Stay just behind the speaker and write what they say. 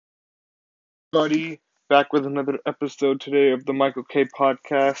Buddy, back with another episode today of the Michael K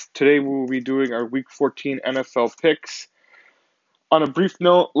podcast. Today we will be doing our Week 14 NFL picks. On a brief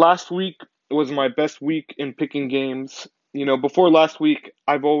note, last week was my best week in picking games. Before last week,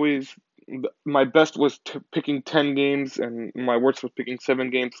 my best was picking 10 games, and my worst was picking 7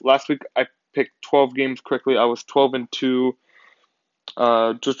 games. Last week I picked 12 games correctly. I was 12-2.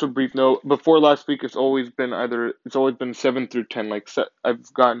 Just a brief note. Before last week, it's always been 7 through 10.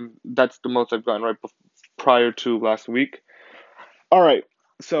 That's the most I've gotten right prior to last week. All right.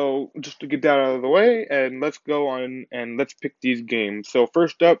 So just to get that out of the way, and let's go on and let's pick these games. So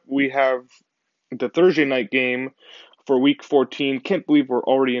first up, we have the Thursday night game for Week 14. Can't believe we're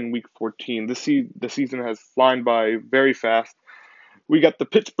already in Week 14. The season has flown by very fast. We got the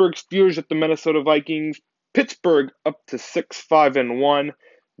Pittsburgh Steelers at the Minnesota Vikings. Pittsburgh up to 6-5-1.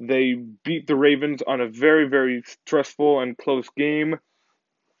 They beat the Ravens on a very, very stressful and close game.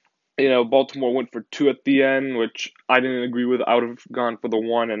 Baltimore went for 2 at the end, which I didn't agree with. I would have gone for the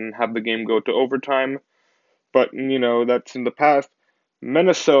 1 and have the game go to overtime. But, that's in the past.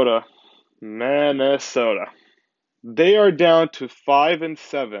 Minnesota. Minnesota. They are down to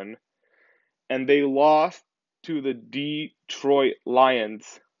 5-7, and they lost to the Detroit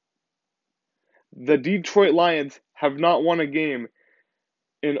Lions. The Detroit Lions have not won a game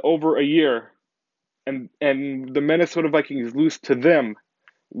in over a year, and the Minnesota Vikings lose to them.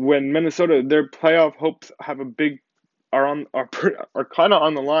 When Minnesota, their playoff hopes are kind of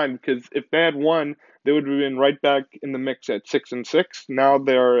on the line, because if they had won, they would have been right back in the mix at 6-6. Now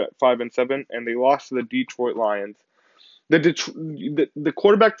they are at 5-7, and they lost to the Detroit Lions. The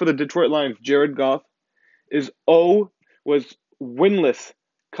quarterback for the Detroit Lions, Jared Goff, was winless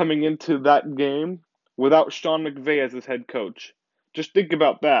coming into that game without Sean McVay as his head coach. Just think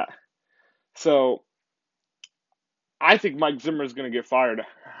about that. So I think Mike Zimmer is going to get fired.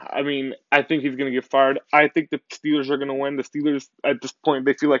 I think he's going to get fired. I think the Steelers are going to win. The Steelers, at this point,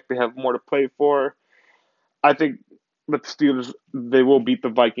 they feel like they have more to play for. I think the Steelers, they will beat the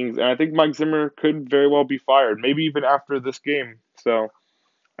Vikings, and I think Mike Zimmer could very well be fired, maybe even after this game. So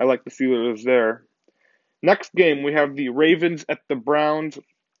I like the Steelers there. Next game, we have the Ravens at the Browns.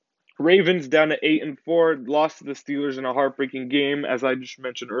 Ravens down to 8-4, lost to the Steelers in a heartbreaking game. As I just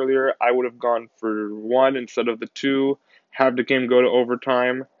mentioned earlier, I would have gone for 1 instead of the 2, have the game go to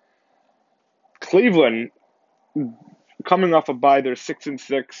overtime. Cleveland, coming off a bye, they're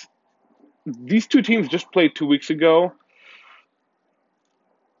 6-6. These two teams just played 2 weeks ago.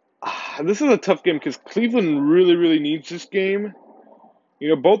 This is a tough game because Cleveland really, really needs this game.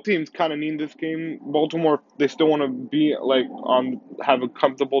 Both teams kind of need this game. Baltimore, they still want to be have a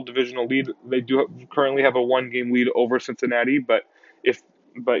comfortable divisional lead. They currently have a 1-game lead over Cincinnati, if,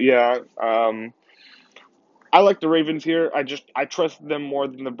 but yeah, I like the Ravens here. I trust them more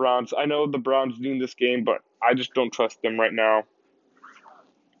than the Browns. I know the Browns need this game, but I just don't trust them right now.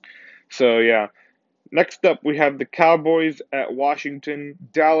 So yeah. Next up, we have the Cowboys at Washington.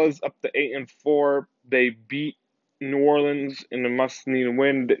 Dallas up to 8-4. They beat New Orleans in a must-need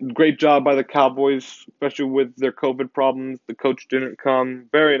win. Great job by the Cowboys, especially with their COVID problems. The coach didn't come.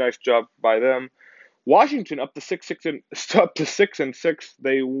 Very nice job by them. Washington up to 6-6.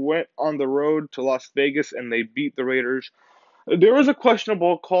 They went on the road to Las Vegas and they beat the Raiders. There was a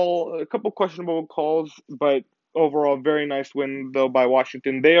couple questionable calls, but overall, very nice win though by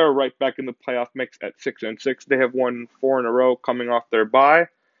Washington. They are right back in the playoff mix at 6-6. They have won 4 in a row coming off their bye.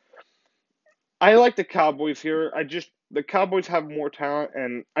 I like the Cowboys here. The Cowboys have more talent,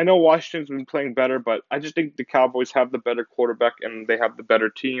 and I know Washington's been playing better, but I just think the Cowboys have the better quarterback and they have the better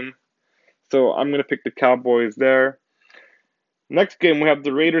team. So I'm gonna pick the Cowboys there. Next game, we have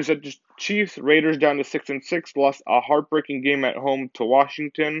the Raiders at the Chiefs. Raiders down to 6-6, lost a heartbreaking game at home to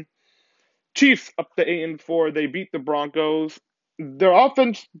Washington. Chiefs up to 8-4. They beat the Broncos. Their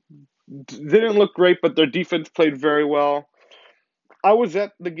offense didn't look great, but their defense played very well. I was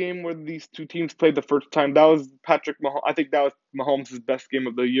at the game where these two teams played the first time. That was Patrick Mahomes. I think that was Mahomes' best game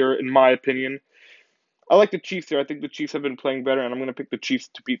of the year, in my opinion. I like the Chiefs here. I think the Chiefs have been playing better, and I'm going to pick the Chiefs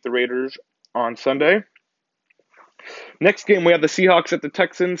to beat the Raiders on Sunday. Next game, we have the Seahawks at the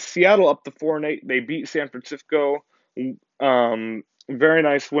Texans. Seattle up to 4-8. They beat San Francisco. Very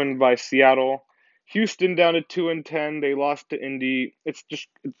nice win by Seattle. Houston down to 2-10. They lost to Indy. It's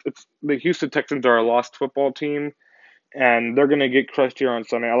the Houston Texans are a lost football team, and they're gonna get crushed here on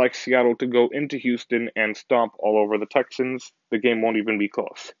Sunday. I like Seattle to go into Houston and stomp all over the Texans. The game won't even be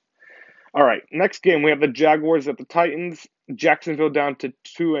close. All right, next game we have the Jaguars at the Titans. Jacksonville down to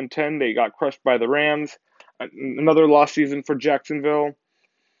 2-10. They got crushed by the Rams. Another lost season for Jacksonville.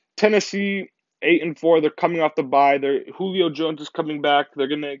 Tennessee 8-4. They're coming off the bye. Julio Jones is coming back. They're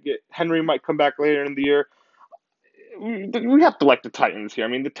gonna get Henry might come back later in the year. We have to like the Titans here. I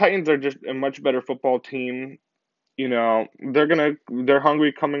mean, the Titans are just a much better football team. They're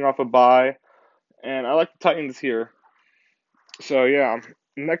hungry coming off a bye, and I like the Titans here. So yeah,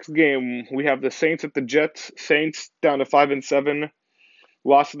 next game we have the Saints at the Jets. Saints down to 5-7,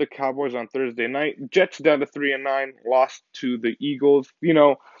 lost to the Cowboys on Thursday night. Jets down to 3-9, lost to the Eagles.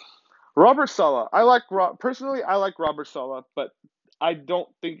 Robert Saleh. Personally, I like Robert Saleh, but I don't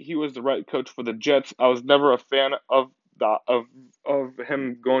think he was the right coach for the Jets. I was never a fan of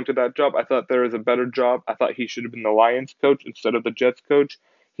him going to that job. I thought there was a better job. I thought he should have been the Lions coach instead of the Jets coach.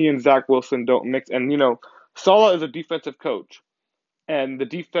 He and Zach Wilson don't mix. And Saleh is a defensive coach, and the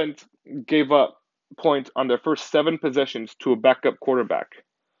defense gave up points on their first 7 possessions to a backup quarterback.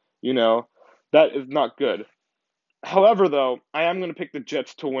 You know, that is not good. However, though, I am going to pick the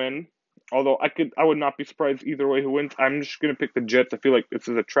Jets to win. Although I would not be surprised either way who wins. I'm just going to pick the Jets. I feel like this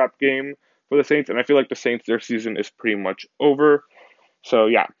is a trap game for the Saints, and I feel like the Saints, their season is pretty much over. So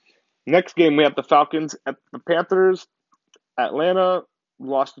yeah, next game we have the Falcons at the Panthers. Atlanta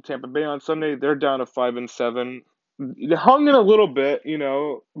lost to Tampa Bay on Sunday. They're down to 5-7. They hung in a little bit,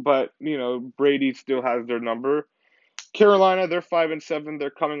 but Brady still has their number. Carolina, they're 5-7. They're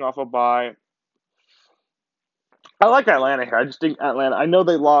coming off a bye. I like Atlanta here. I just think Atlanta. I know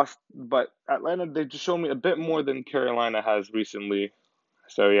they lost, but Atlanta they just showed me a bit more than Carolina has recently.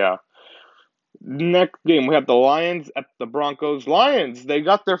 So yeah. Next game we have the Lions at the Broncos. Lions, they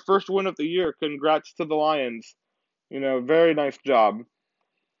got their first win of the year. Congrats to the Lions. Very nice job.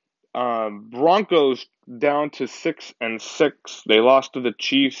 Broncos down to 6-6. They lost to the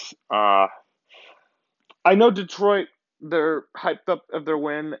Chiefs. I know Detroit, they're hyped up of their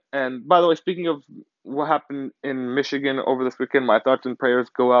win. And by the way, speaking of what happened in Michigan over this weekend, my thoughts and prayers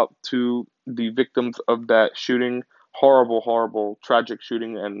go out to the victims of that shooting. Horrible, horrible, tragic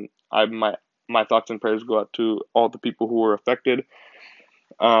shooting. And my thoughts and prayers go out to all the people who were affected.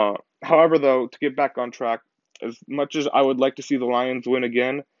 However, though, to get back on track, as much as I would like to see the Lions win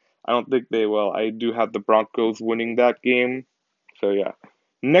again, I don't think they will. I do have the Broncos winning that game. So yeah.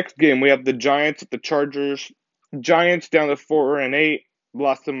 Next game we have the Giants at the Chargers. Giants down to 4-8,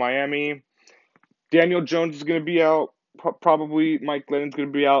 lost to Miami. Daniel Jones is going to be out. Probably Mike Glennon's going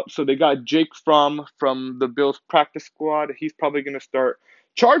to be out. So they got Jake from the Bills practice squad. He's probably going to start.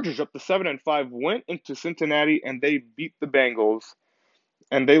 Chargers up to 7-5 went into Cincinnati and they beat the Bengals.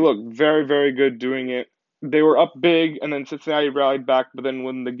 And they look very, very good doing it. They were up big, and then Cincinnati rallied back. But then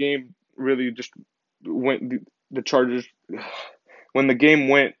when the game really just went, the Chargers, when the game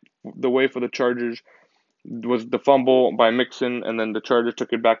went the way for the Chargers, was the fumble by Mixon, and then the Chargers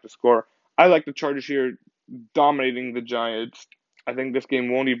took it back to score. I like the Chargers here dominating the Giants. I think this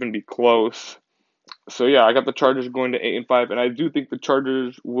game won't even be close. So yeah, I got the Chargers going to 8-5, and I do think the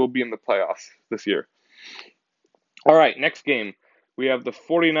Chargers will be in the playoffs this year. All right, next game. We have the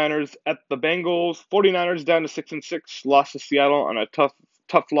 49ers at the Bengals. 49ers down to 6-6, lost to Seattle on a tough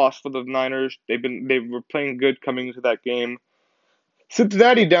loss for the Niners. They were playing good coming into that game.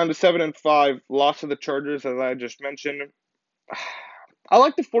 Cincinnati down to 7-5, lost to the Chargers as I just mentioned. I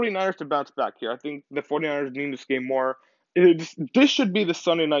like the 49ers to bounce back here. I think the 49ers need this game more. This should be the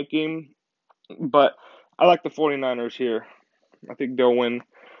Sunday night game, but I like the 49ers here. I think they'll win.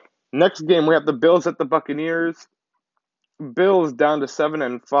 Next game, we have the Bills at the Buccaneers. Bills down to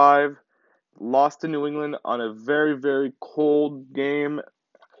 7-5, lost to New England on a very, very cold game.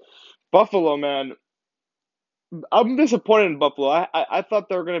 Buffalo, man, I'm disappointed in Buffalo. I thought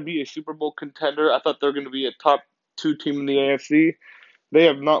they were going to be a Super Bowl contender. I thought they were going to be a top 2 team in the AFC. They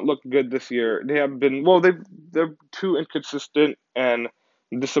have not looked good this year. They have been they're too inconsistent and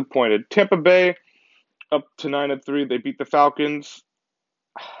disappointed. Tampa Bay up to 9-3. They beat the Falcons.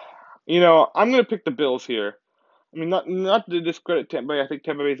 I'm going to pick the Bills here. I mean, not to discredit Tampa Bay. I think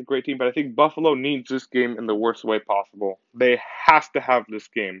Tampa Bay is a great team, but I think Buffalo needs this game in the worst way possible. They have to have this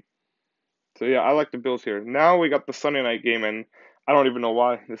game. So yeah, I like the Bills here. Now we got the Sunday night game, and I don't even know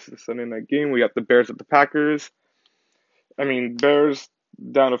why this is a Sunday night game. We got the Bears at the Packers. I mean, Bears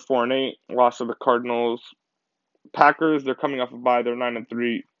down to 4-8, lost to the Cardinals. Packers, they're coming off a bye. They're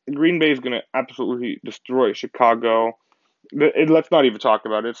 9-3. Green Bay is going to absolutely destroy Chicago. Let's not even talk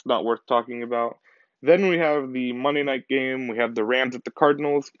about it. It's not worth talking about. Then we have the Monday night game. We have the Rams at the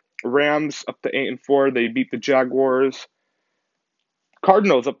Cardinals. Rams up to 8-4. They beat the Jaguars.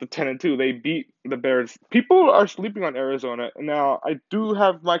 Cardinals up to 10-2. They beat the Bears. People are sleeping on Arizona. Now, I do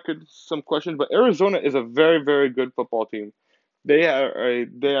have some questions, but Arizona is a very, very good football team. They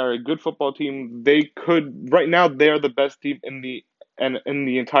are a good football team. They could right now they are the best team in the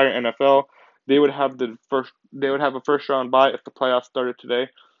entire NFL. They would have a first round bye if the playoffs started today.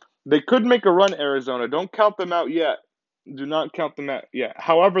 They could make a run, Arizona. Don't count them out yet. Do not count them out yet.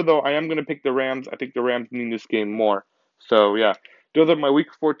 However, though, I am going to pick the Rams. I think the Rams need this game more. So, yeah. Those are my Week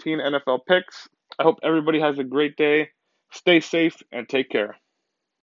 14 NFL picks. I hope everybody has a great day. Stay safe and take care.